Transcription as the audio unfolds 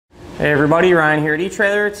Hey everybody, Ryan here at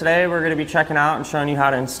eTrailer. Today we're going to be checking out and showing you how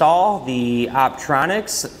to install the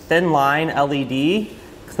Optronics Thinline LED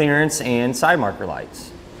clearance and side marker lights.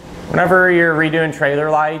 Whenever you're redoing trailer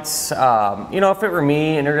lights, if it were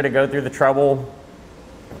me and you're going to go through the trouble,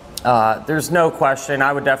 there's no question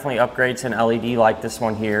I would definitely upgrade to an LED like this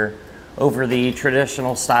one here over the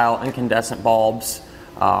traditional style incandescent bulbs.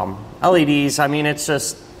 LEDs, I mean, it's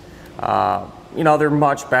just they're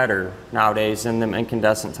much better nowadays than them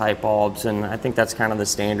incandescent type bulbs, and I think that's kind of the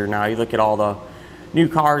standard now. You look at all the new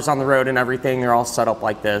cars on the road and everything, they're all set up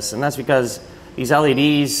like this, and that's because these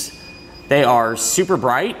LEDs, they are super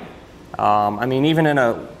bright. I mean, even in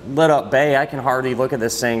a lit up bay, I can hardly look at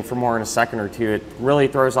this thing for more than a second or two. It really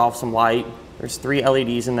throws off some light. There's 3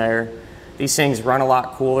 LEDs in there. These things run a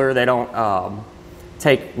lot cooler. They don't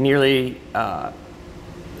take nearly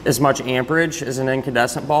as much amperage as an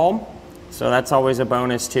incandescent bulb. So that's always a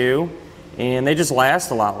bonus too. And they just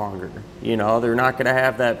last a lot longer. You know, they're not gonna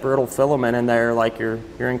have that brittle filament in there like your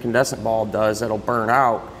incandescent bulb does that'll burn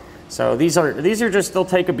out. So these are just, they'll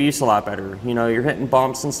take abuse a lot better. You know, you're hitting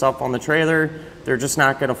bumps and stuff on the trailer, they're just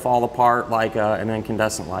not gonna fall apart like an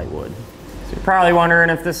incandescent light would. So you're probably wondering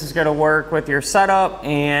if this is gonna work with your setup,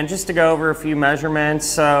 and just to go over a few measurements.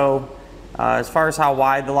 So as far as how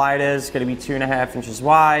wide the light is, it's gonna be 2.5 inches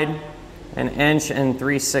wide, 1 inch and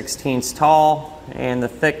 3/16 tall, and the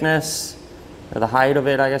thickness, or the height of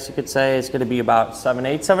it, I guess you could say, is going to be about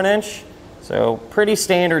 7/8 of an inch. So pretty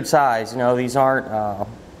standard size. You know, these aren't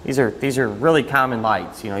these are really common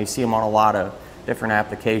lights. You know, you see them on a lot of different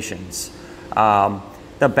applications.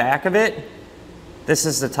 The back of it, this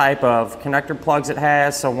is the type of connector plugs it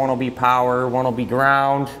has. So one will be power, one will be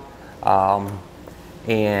ground.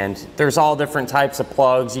 And there's all different types of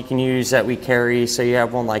plugs you can use that we carry. So you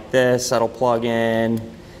have one like this that'll plug in,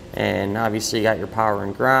 and obviously you got your power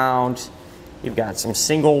and ground. You've got some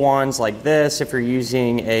single ones like this if you're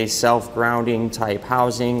using a self-grounding type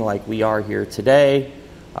housing like we are here today.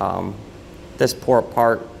 This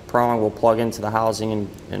prong will plug into the housing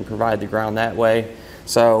and provide the ground that way.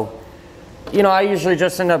 So, you know, I usually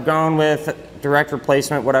just end up going with direct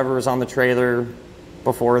replacement, whatever was on the trailer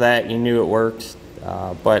before that, you knew it worked.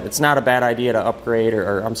 But it's not a bad idea to upgrade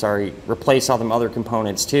replace all them other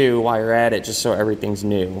components too while you're at it, just so everything's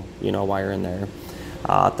new, you know, while you're in there.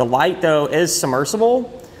 The light though is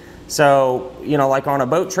submersible. So, you know, like on a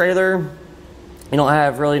boat trailer, you don't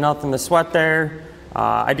have really nothing to sweat there.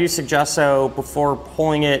 I do suggest so before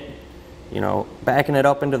pulling it, you know, backing it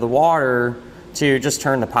up into the water, to just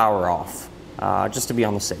turn the power off, just to be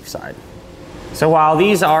on the safe side. So while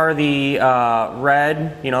these are the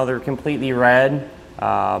red, you know, they're completely red,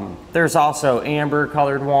 there's also amber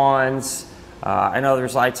colored ones. I know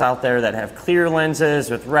there's lights out there that have clear lenses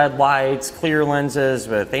with red lights, clear lenses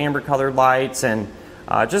with amber colored lights, and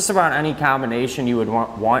just about any combination you would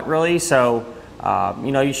want really. So,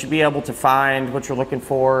 you know, you should be able to find what you're looking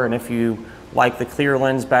for, and if you like the clear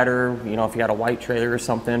lens better, you know, if you got a white trailer or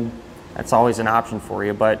something, that's always an option for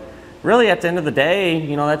you. But really, at the end of the day,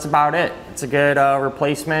 you know, that's about it. It's a good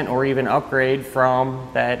replacement or even upgrade from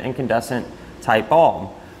that incandescent type bulb.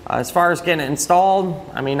 As far as getting it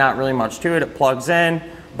installed, I mean, not really much to it. It plugs in,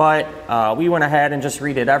 but we went ahead and just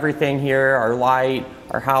redid everything here, our light,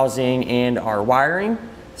 our housing, and our wiring.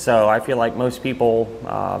 So I feel like most people,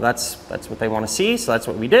 that's what they want to see, so that's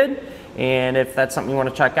what we did. And if that's something you want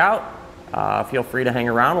to check out, feel free to hang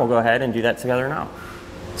around. We'll go ahead and do that together now.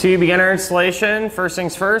 To begin our installation, first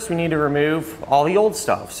things first, we need to remove all the old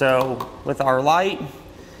stuff. So with our light,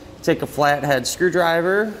 take a flathead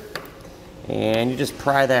screwdriver and you just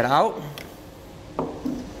pry that out.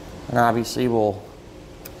 And obviously we'll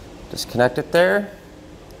disconnect it there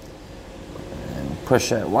and push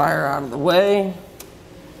that wire out of the way.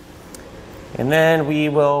 And then we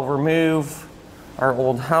will remove our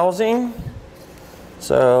old housing.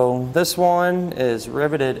 So this one is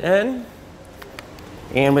riveted in.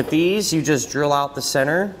 And with these, you just drill out the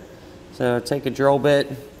center. So take a drill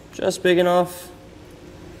bit just big enough.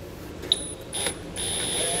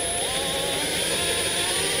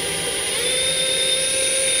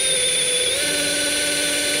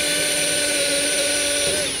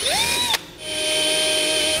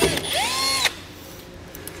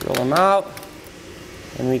 Drill them out,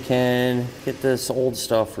 and we can get this old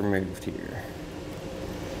stuff removed here.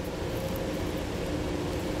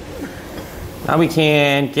 Now we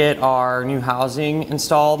can get our new housing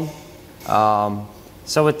installed.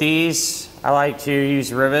 So with these, I like to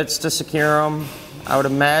use rivets to secure them. I would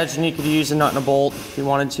imagine you could use a nut and a bolt if you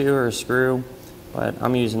wanted to, or a screw, but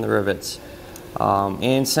I'm using the rivets.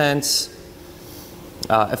 And since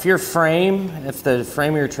if the frame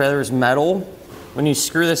of your trailer is metal, when you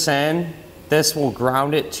screw this in, this will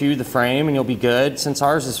ground it to the frame and you'll be good. Since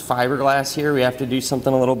ours is fiberglass here, we have to do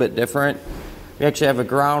something a little bit different. We actually have a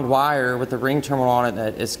ground wire with a ring terminal on it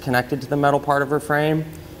that is connected to the metal part of our frame.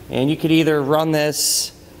 And you could either run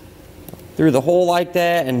this through the hole like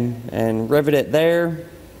that and rivet it there,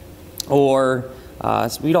 or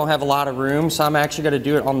we don't have a lot of room, so I'm actually going to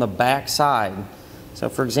do it on the back side. So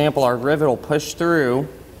for example, our rivet will push through.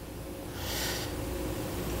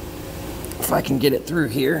 If I can get it through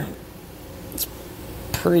here. It's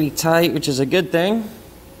pretty tight, which is a good thing.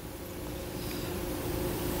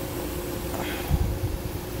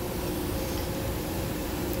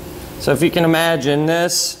 So if you can imagine,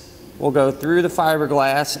 this will go through the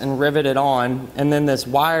fiberglass and rivet it on, and then this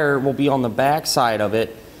wire will be on the back side of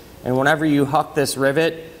it. And whenever you huck this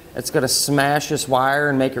rivet, it's going to smash this wire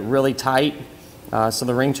and make it really tight. So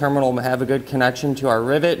the ring terminal will have a good connection to our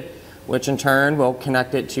rivet, which in turn will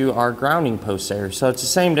connect it to our grounding post there. So it's the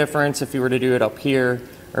same difference if you were to do it up here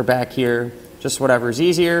or back here, just whatever's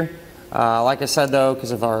easier. Like I said though, because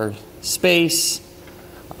of our space,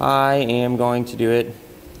 I am going to do it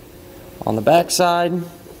on the back side.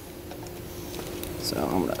 So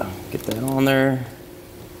I'm gonna get that on there.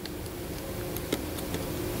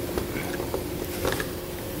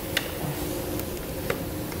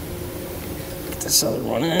 Get this other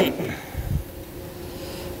one in.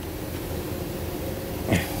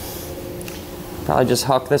 Probably just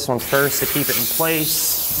huck this one first to keep it in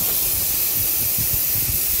place.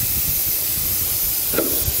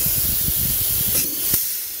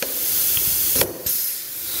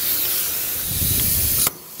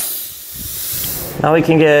 Now we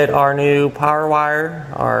can get our new power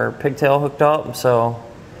wire, our pigtail hooked up. So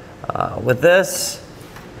with this,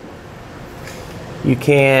 you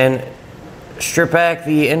can strip back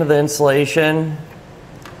the end of the insulation,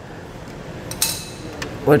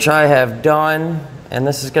 which I have done, and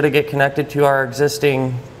this is going to get connected to our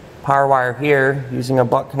existing power wire here using a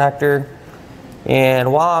butt connector.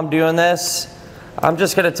 And while I'm doing this, I'm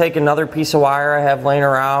just going to take another piece of wire I have laying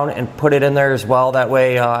around and put it in there as well. That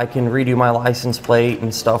way I can redo my license plate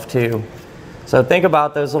and stuff too. So think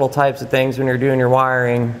about those little types of things when you're doing your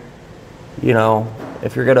wiring. You know,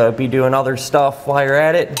 if you're going to be doing other stuff while you're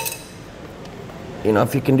at it, you know,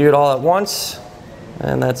 if you can do it all at once,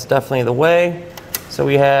 and that's definitely the way. So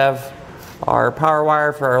we have our power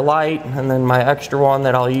wire for our light, and then my extra one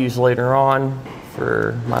that I'll use later on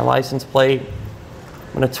for my license plate.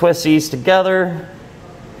 I'm going to twist these together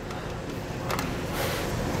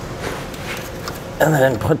and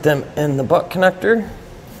then put them in the butt connector.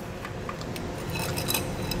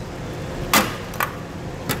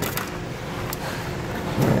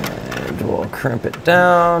 And we'll crimp it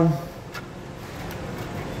down.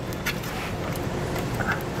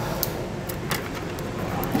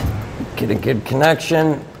 Get a good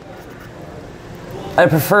connection. I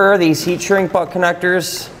prefer these heat shrink butt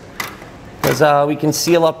connectors because we can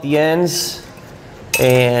seal up the ends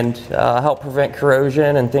and help prevent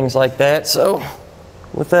corrosion and things like that. So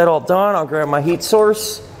with that all done, I'll grab my heat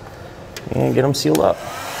source and get them sealed up.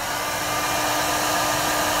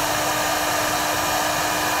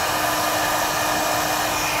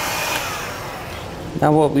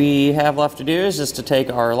 Now what we have left to do is just to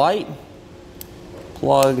take our light,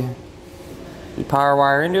 plug the power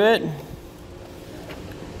wire into it,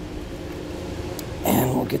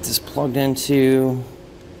 and we'll get this plugged into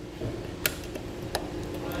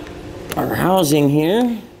our housing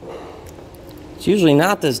here. It's usually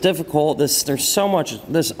not this difficult. There's so much,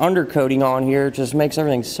 this undercoating on here, it just makes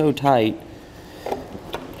everything so tight.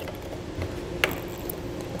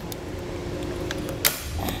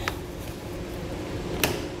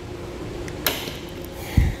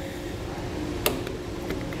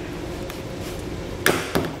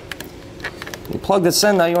 You plug this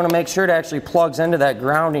in though, you want to make sure it actually plugs into that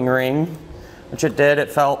grounding ring, which it did. It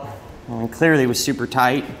felt, clearly was super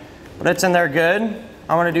tight, but it's in there good.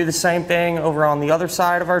 I'm going to do the same thing over on the other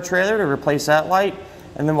side of our trailer to replace that light,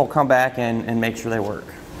 and then we'll come back and make sure they work.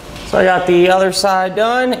 So I got the other side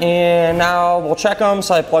done, and now we'll check them.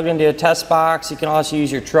 So I plugged into a test box. You can also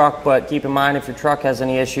use your truck, but keep in mind if your truck has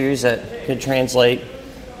any issues that could translate,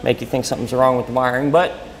 make you think something's wrong with the wiring.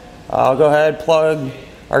 But I'll go ahead, plug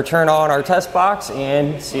or turn on our test box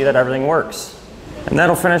and see that everything works. And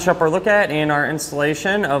that'll finish up our look at and our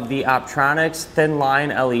installation of the Optronics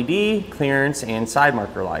Thinline LED clearance and side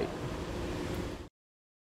marker light.